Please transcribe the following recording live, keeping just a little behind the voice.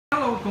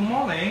good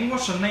morning.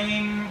 What's your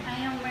name? I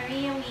am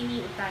Maria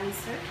Winnie Utani,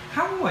 sir.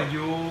 How are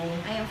you?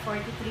 I am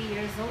 43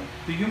 years old.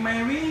 Do you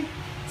marry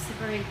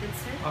Separated,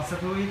 sir. or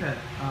separated?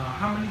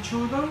 How many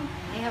children?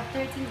 I have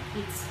 13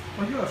 kids.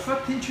 Oh, you have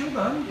 13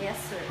 children? Yes,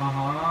 sir.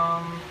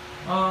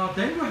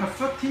 Then you have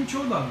 13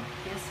 children.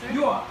 Yes, sir.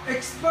 You are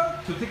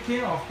expert to take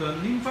care of the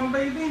infant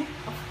baby?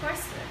 Of course,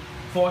 sir.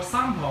 For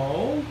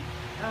example,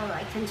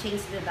 I can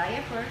change the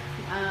diaper.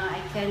 I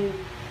can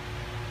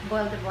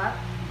boil the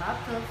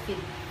bottle,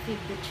 feed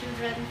the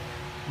children.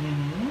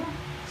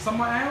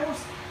 Someone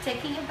else?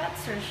 Taking a bath,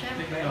 sir.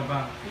 Taking a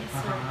bath.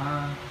 Yes, sir.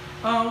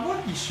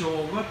 What is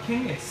your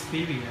working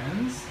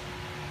experience?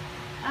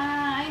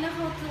 I know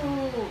how to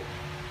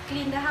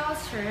clean the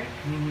house, sir.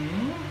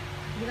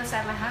 Because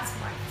I'm a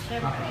housewife,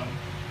 syempre.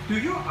 Do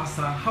you as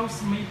a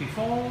housemaid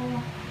before?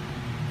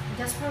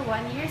 Just for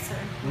 1 year,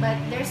 sir. But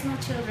there's no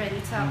children.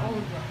 It's an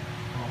old one.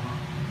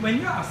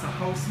 When you are as a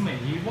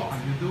housemaid, what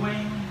are you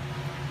doing?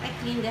 I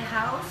clean the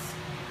house,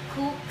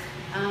 cook,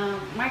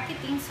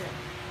 marketing, sir.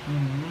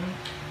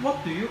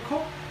 What do you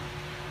cook?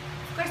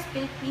 Of course,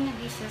 Filipino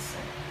dishes,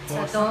 sir.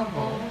 For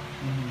Adobo,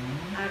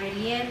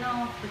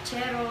 relleno,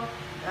 puchero,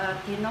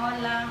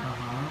 tinola,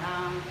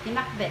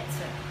 pinakbet,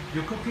 sir.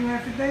 You cooking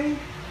every day?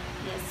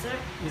 Yes, sir.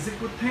 Is it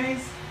good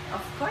taste?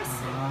 Of course,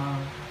 sir.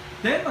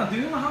 Then do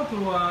you know how to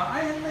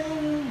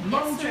ironing,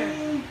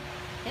 laundry?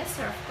 Yes,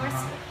 sir. Of course,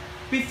 sir.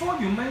 Before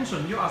you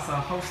mentioned you as a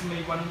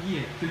housemaid 1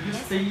 year, do you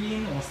Yes, stay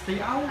in or stay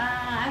out?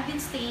 I've been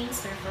staying,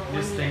 sir, for 1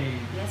 year. You stay.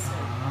 Yes, sir.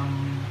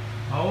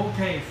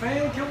 Okay,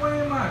 thank you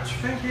very much.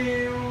 Thank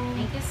you.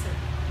 Thank you, sir.